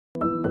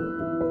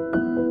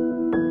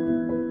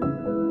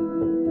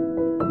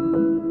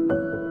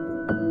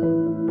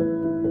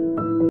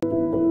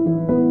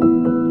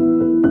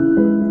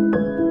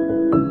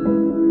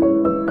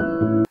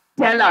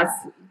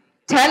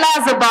tell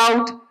us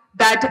about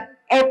that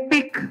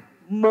epic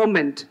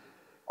moment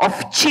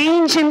of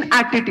change in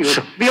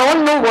attitude. We all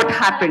know what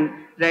happened,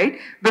 right?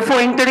 Before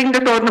entering the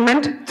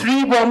tournament,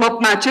 3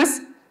 warm-up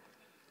matches.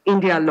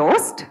 India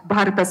lost.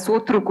 Bharata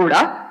sotru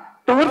kuda.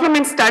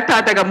 Tournament start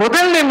adaga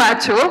modalne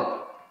match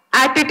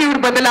attitude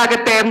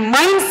badalagate,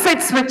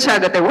 mindset switch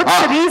agate.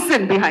 What's the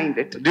reason behind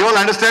it? Do you all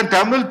understand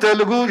Tamil,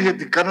 Telugu,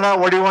 Kannada?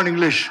 What do you want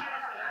English?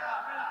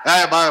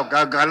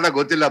 Kannada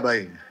gotilla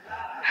bhai.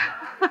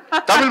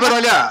 Tamil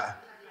baralya.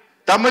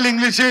 Tamil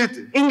English.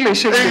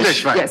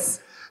 English, fine. Yes.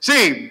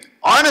 See,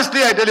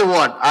 honestly, I tell you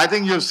what. I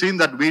think you've seen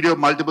that video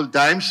multiple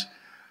times.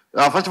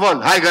 First of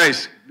all, hi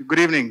guys. Good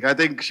evening. I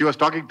think she was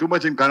talking too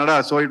much in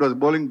Kannada, so it was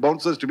bowling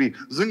bouncers to be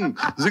zing,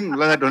 zing,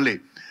 like that only.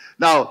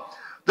 Now,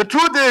 the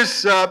truth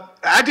is,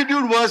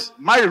 attitude was,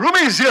 my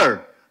roomie is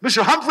here,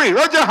 Mr.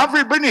 Roger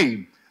Humphrey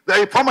Binney,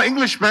 the former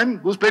Englishman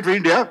who's played for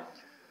India.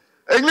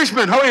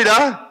 Englishman, how are you,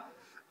 da?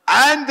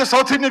 And the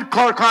South Indian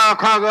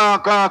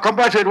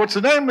compatriot, what's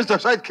his name? Mr.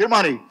 Syed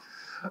Kirmani.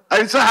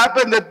 And it so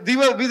happened that we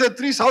were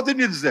 3 South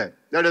Indians there.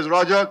 That is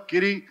Roger,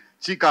 Kiri,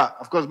 Chika.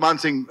 Of course, Man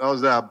Singh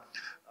was the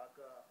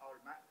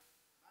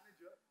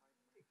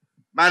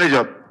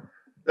manager.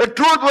 The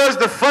truth was,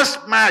 the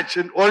first match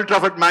in Old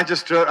Trafford,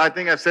 Manchester, I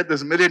think I've said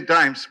this a million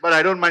times, but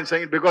I don't mind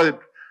saying it because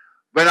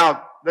when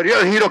the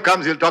real hero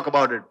comes, he'll talk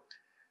about it.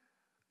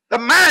 The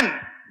man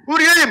who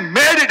really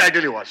made it, I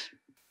tell you, was.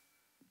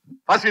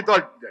 First we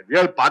thought,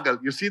 real pagal.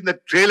 You've seen the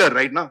trailer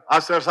right now.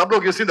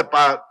 You've seen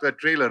the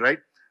trailer, right?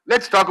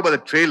 Let's talk about the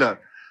trailer.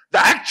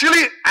 The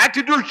actually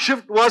attitude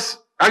shift was,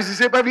 as you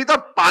say, but we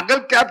thought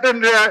pagal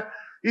captain,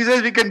 he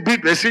says we can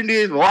beat West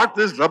Indies. What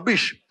this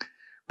rubbish?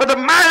 But the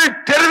man had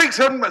a terrific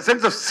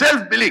sense of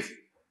self-belief,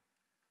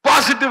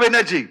 positive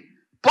energy,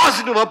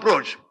 positive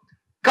approach.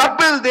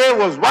 Kapil there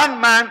was one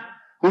man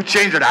who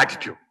changed that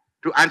attitude,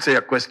 to answer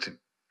your question.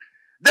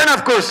 Then,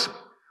 of course,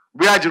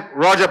 we had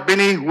Roger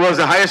Binney, who was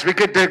the highest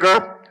wicket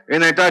taker in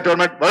the entire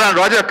tournament. Well,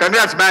 Roger,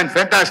 congrats, man,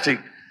 fantastic.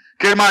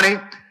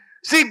 Kirmani.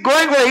 See,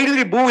 going for the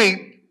 83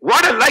 movie,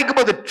 what I like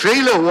about the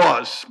trailer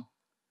was,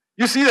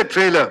 you see the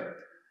trailer,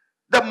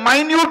 the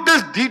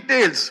minutest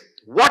details,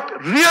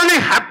 what really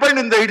happened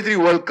in the 83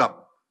 World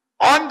Cup,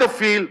 on the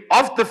field,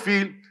 off the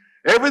field,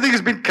 everything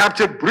has been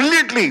captured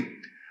brilliantly.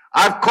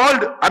 I've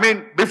called,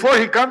 before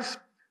he comes,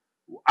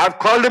 I've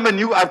called him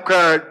I've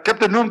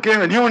kept a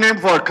new name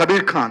for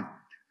Kabir Khan.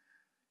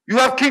 You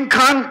have King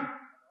Khan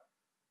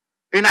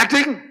in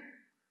acting,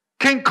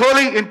 King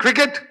Kohli in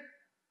cricket,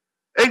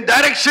 in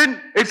direction,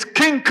 it's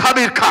King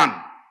Kabir Khan.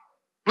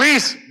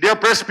 Please, dear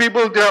press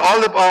people, dear all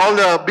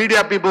the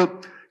media people,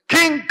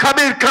 King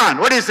Kabir Khan,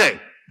 what do you say?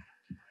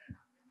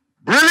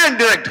 Brilliant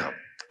director,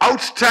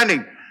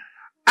 outstanding.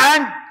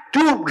 And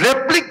to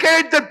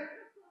replicate the,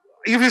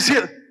 if you see,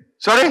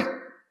 to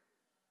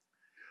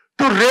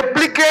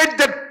replicate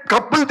that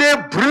couple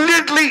there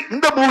brilliantly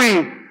in the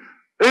movie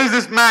is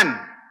this man,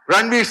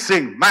 Ranveer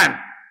Singh, man.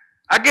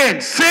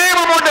 Again, same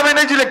amount of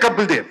energy like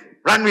Kapil Dev,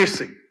 Ranveer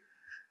Singh.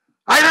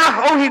 I don't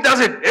know how he does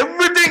it.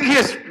 Everything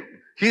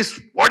he's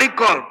what do you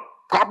call,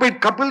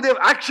 copied Kapil Dev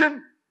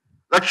action,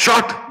 that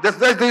shot, that's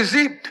you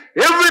see,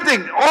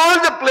 everything, all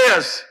the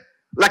players,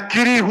 like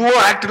Kiri, who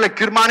acted like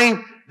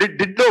Kirmani,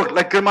 ditto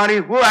like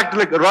Kirmani, who acted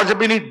like Roger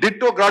Binney,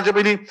 ditto Roger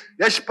Binney,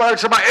 Yashpal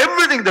Sharma,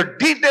 everything, the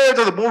details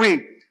of the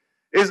movie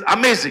is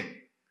amazing.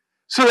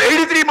 So the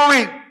 83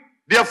 movie,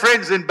 dear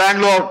friends in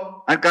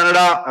Bangalore and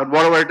Canada and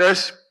whatever it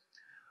is,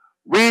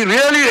 we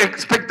really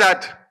expect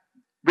that.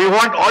 We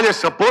want all your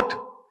support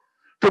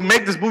to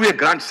make this movie a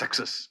grand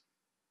success.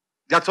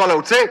 That's all I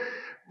would say.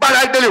 But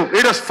I tell you,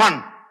 it was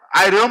fun.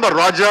 I remember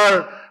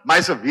Roger,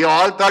 myself, we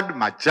all thought,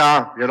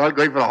 macha, we are all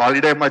going for a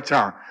holiday,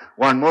 macha.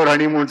 One more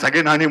honeymoon,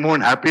 second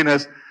honeymoon,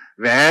 happiness.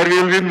 Where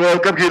will we win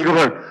World Cup?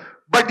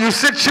 But you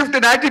said shift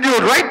in attitude,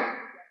 right?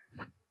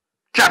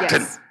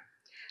 Captain. Yes.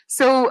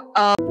 So,